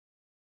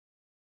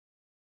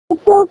A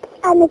dog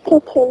and a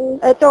kitten.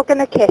 A dog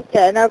and a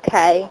kitten,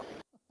 okay.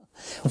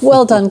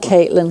 Well done,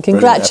 Caitlin.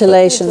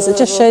 Congratulations. It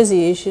just shows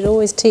you should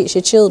always teach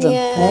your children,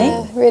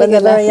 really when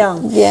they're very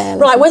young. Yeah.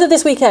 Right, weather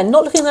this weekend,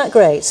 not looking that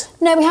great.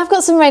 No, we have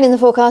got some rain in the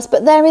forecast,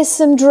 but there is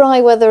some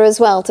dry weather as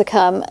well to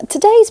come.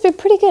 Today's been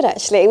pretty good,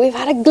 actually. We've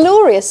had a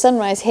glorious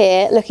sunrise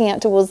here, looking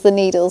out towards the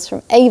Needles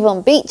from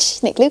Avon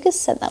Beach. Nick Lucas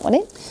sent that one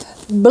in.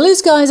 Blue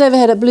skies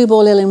overhead at Blue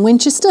Ball Hill in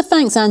Winchester.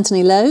 Thanks,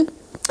 Anthony Lowe.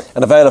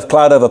 And a veil of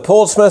cloud over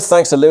Portsmouth,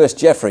 thanks to Lewis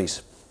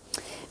Jeffries.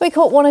 We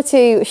caught 1 or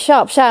 2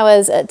 sharp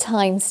showers at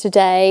times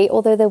today,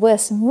 although there were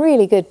some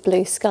really good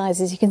blue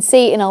skies, as you can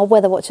see in our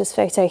Weather Watchers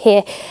photo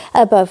here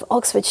above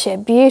Oxfordshire.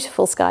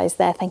 Beautiful skies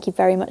there. Thank you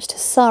very much to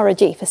Sarah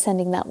G for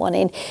sending that one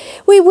in.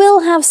 We will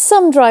have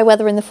some dry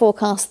weather in the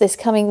forecast this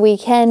coming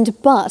weekend,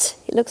 but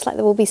it looks like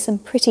there will be some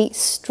pretty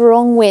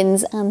strong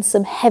winds and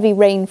some heavy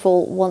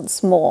rainfall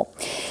once more.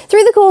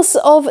 Through the course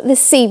of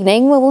this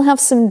evening, we will have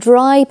some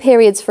dry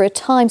periods for a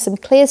time, some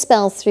clear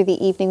spells through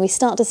the evening. We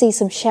start to see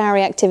some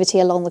showery activity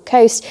along the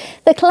coast.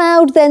 The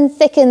cloud then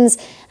thickens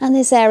and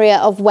this area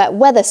of wet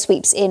weather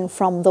sweeps in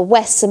from the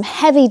west. Some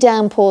heavy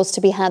downpours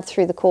to be had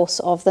through the course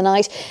of the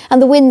night,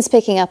 and the winds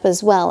picking up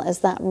as well as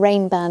that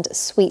rain band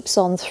sweeps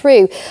on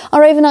through.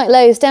 Our overnight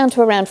lows down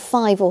to around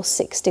 5 or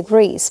 6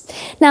 degrees.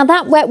 Now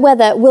that wet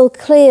weather will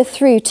clear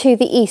through to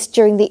the east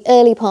during the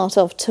early part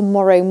of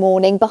tomorrow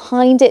morning.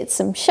 Behind it,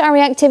 some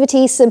showery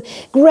activity, some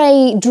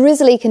grey,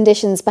 drizzly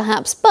conditions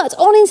perhaps, but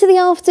on into the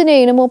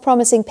afternoon, a more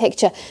promising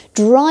picture,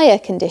 drier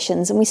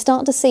conditions, and we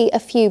start to see a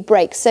few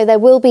breaks. So there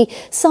will be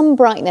some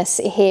brightness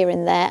here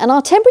and there, and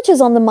our temperatures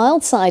on the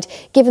mild side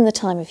given the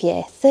time of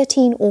year,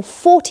 13 or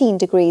 14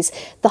 degrees,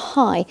 the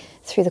high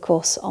through the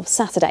course of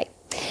Saturday.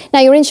 Now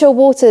your inshore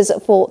waters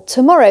for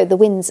tomorrow, the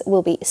winds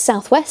will be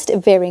southwest,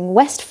 veering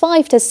west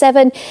 5 to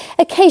 7,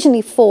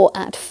 occasionally 4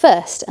 at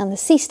first, and the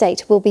sea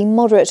state will be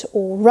moderate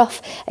or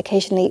rough,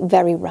 occasionally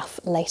very rough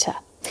later.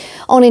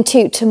 On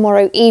into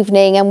tomorrow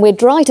evening, and we're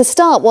dry to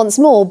start once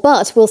more,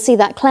 but we'll see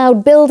that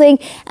cloud building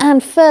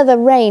and further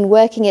rain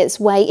working its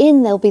way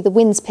in. There'll be the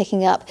winds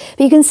picking up,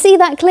 but you can see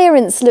that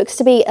clearance looks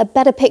to be a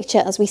better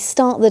picture as we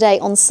start the day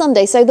on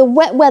Sunday. So the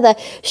wet weather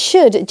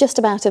should just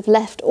about have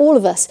left all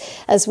of us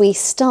as we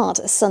start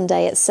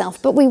Sunday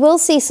itself, but we will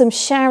see some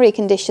showery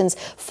conditions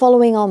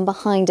following on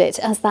behind it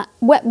as that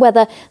wet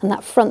weather and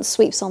that front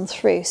sweeps on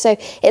through. So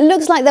it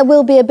looks like there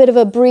will be a bit of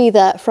a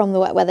breather from the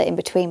wet weather in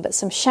between, but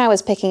some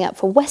showers picking up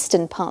for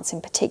western parts in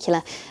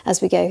particular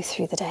as we go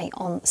through the day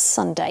on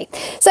Sunday.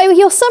 So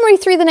your summary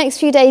through the next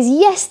few days,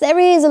 yes, there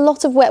is a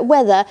lot of wet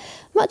weather.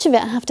 Much of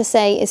it, I have to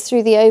say, is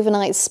through the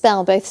overnight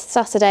spell, both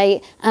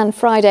Saturday and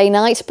Friday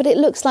night, but it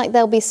looks like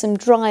there'll be some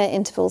drier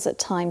intervals at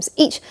times,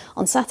 each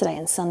on Saturday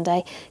and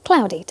Sunday,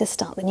 cloudy to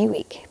start the new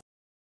week.